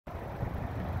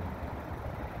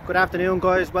Good afternoon,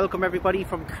 guys. Welcome everybody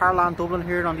from Highline, Dublin,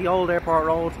 here on the old airport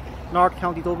road, North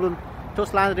County Dublin.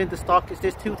 Just landed into stock is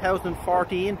this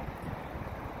 2014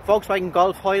 Volkswagen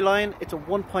Golf Highline. It's a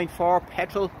 1.4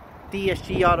 petrol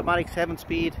DSG automatic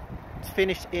 7-speed. It's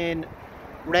finished in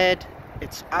red.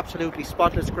 It's absolutely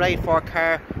spotless, great for a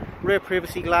car. Rear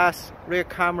privacy glass, rear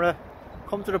camera.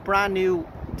 Comes with a brand new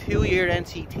 2-year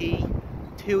NCT,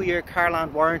 2-year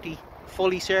Carland warranty,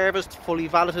 fully serviced, fully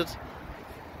validated.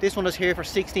 This one is here for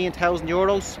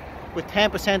 €16,000 with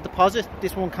 10% deposit.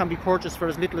 This one can be purchased for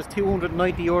as little as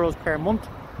 €290 per month.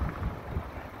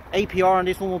 APR on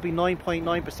this one will be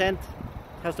 9.9%.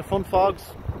 Has the front fogs,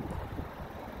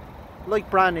 like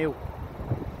brand new.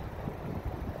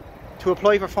 To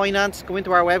apply for finance, go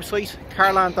into our website,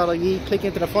 carland.ie, click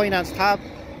into the finance tab,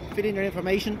 fill in your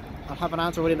information. I'll have an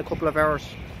answer within a couple of hours.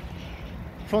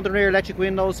 Front and rear electric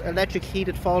windows, electric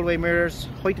heated fallaway mirrors,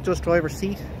 height adjust driver's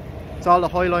seat. It's all the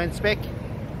Highline spec.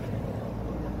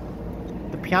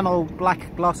 The piano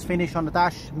black gloss finish on the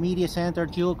dash, media center,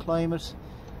 dual climate,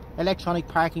 electronic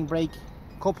parking brake,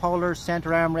 cup holders,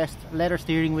 center armrest, leather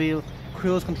steering wheel,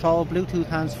 cruise control, Bluetooth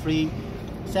hands-free,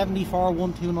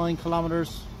 74,129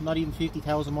 kilometers, not even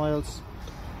 50,000 miles.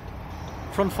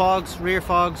 Front fogs, rear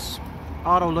fogs,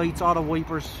 auto lights, auto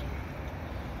wipers.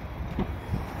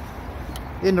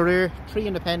 In the rear, 3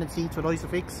 independent seats with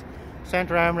Isofix,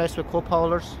 center armrest with cup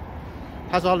holders.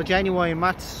 Has all the genuine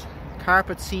mats,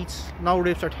 carpet seats, no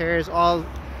rips or tears, all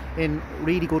in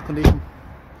really good condition.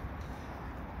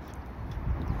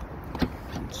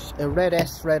 It's a red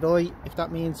S, red I. If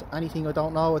that means anything, I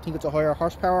don't know. I think it's a higher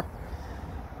horsepower.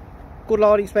 Good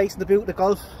loading space in the boot of the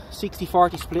Golf.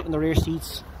 60-40 split in the rear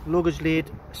seats. Luggage lid,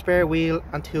 spare wheel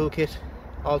and toolkit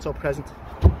also present.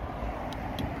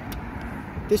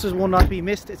 This is one not to be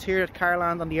missed. It's here at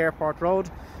Carland on the airport road.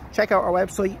 Check out our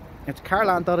website. It's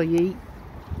carland.ie.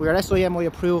 We are SIMI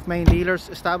approved main dealers,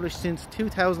 established since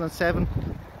 2007.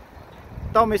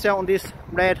 Don't miss out on this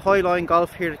red Highline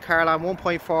Golf here at Carland,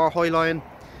 1.4 Highline.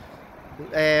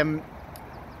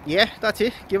 Yeah, that's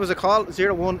it. Give us a call,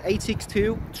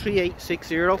 01862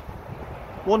 3860.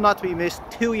 One not to be missed,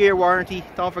 2-year warranty.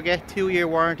 Don't forget, 2-year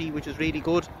warranty, which is really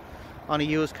good on a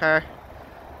used car.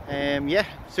 Yeah,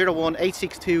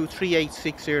 01862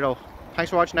 3860. Thanks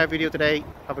for watching our video today.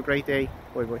 Have a great day.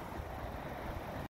 Bye bye.